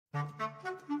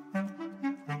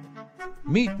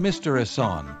Meet Mr.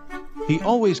 Hassan. He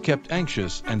always kept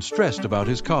anxious and stressed about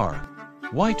his car.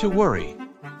 Why to worry?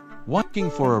 Looking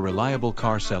for a reliable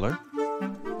car seller?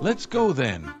 Let's go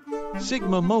then.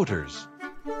 Sigma Motors.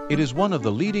 It is one of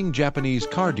the leading Japanese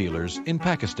car dealers in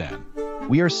Pakistan.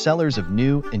 We are sellers of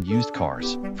new and used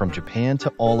cars, from Japan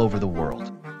to all over the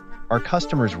world. Our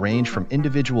customers range from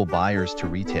individual buyers to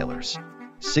retailers.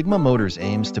 Sigma Motors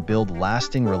aims to build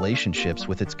lasting relationships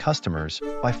with its customers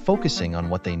by focusing on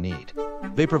what they need.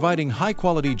 They providing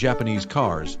high-quality Japanese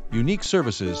cars, unique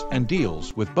services and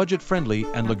deals with budget-friendly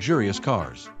and luxurious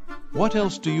cars. What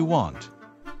else do you want?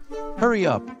 Hurry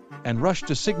up and rush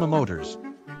to Sigma Motors.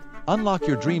 Unlock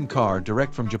your dream car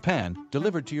direct from Japan,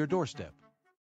 delivered to your doorstep.